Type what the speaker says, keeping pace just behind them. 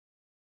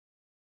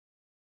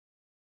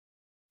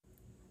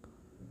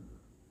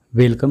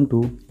Welcome to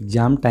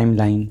Exam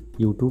Timeline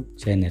YouTube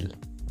channel.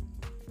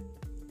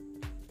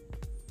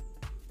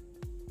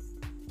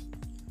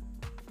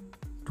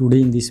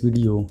 Today in this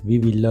video we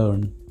will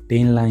learn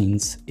 10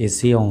 lines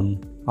essay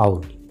on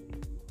owl.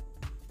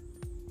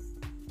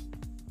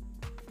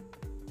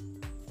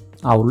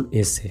 Owl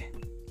essay.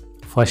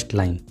 First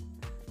line.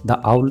 The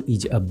owl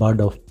is a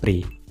bird of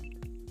prey.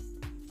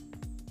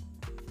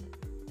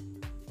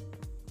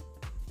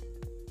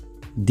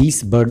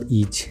 This bird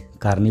is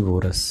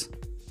carnivorous.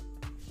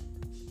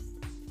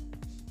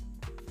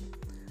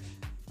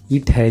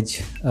 It has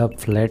a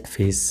flat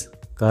face,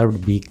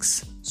 curved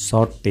beaks,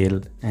 short tail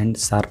and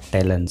sharp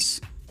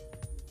talons.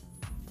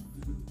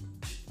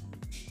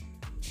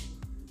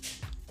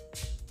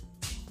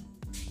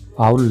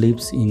 Owl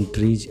lives in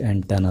trees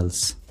and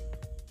tunnels.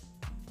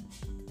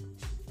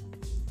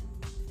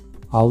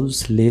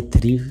 Owls lay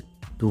 3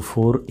 to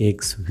 4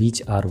 eggs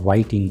which are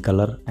white in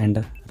color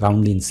and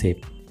round in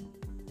shape.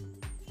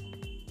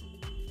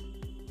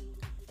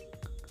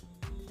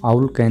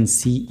 Owl can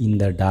see in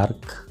the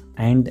dark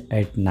and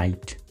at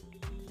night.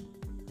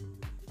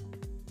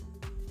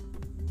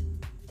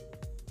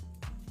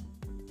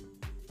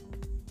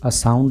 A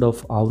sound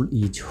of owl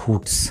is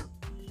hoots.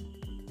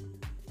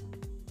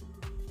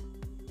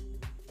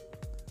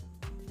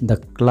 The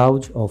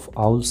claws of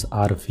owls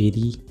are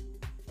very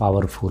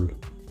powerful.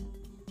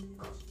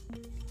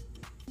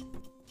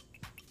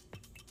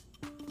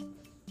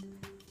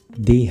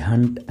 They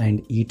hunt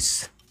and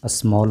eat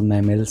small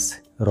mammals,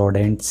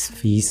 rodents,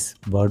 fish,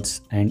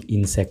 birds and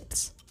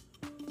insects.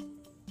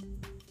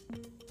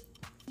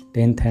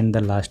 10th and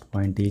the last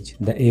point is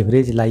the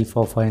average life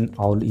of an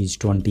owl is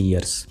 20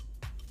 years.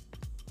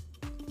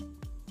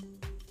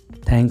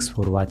 Thanks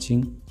for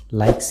watching.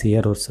 Like,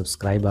 share or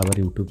subscribe our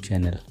YouTube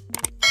channel.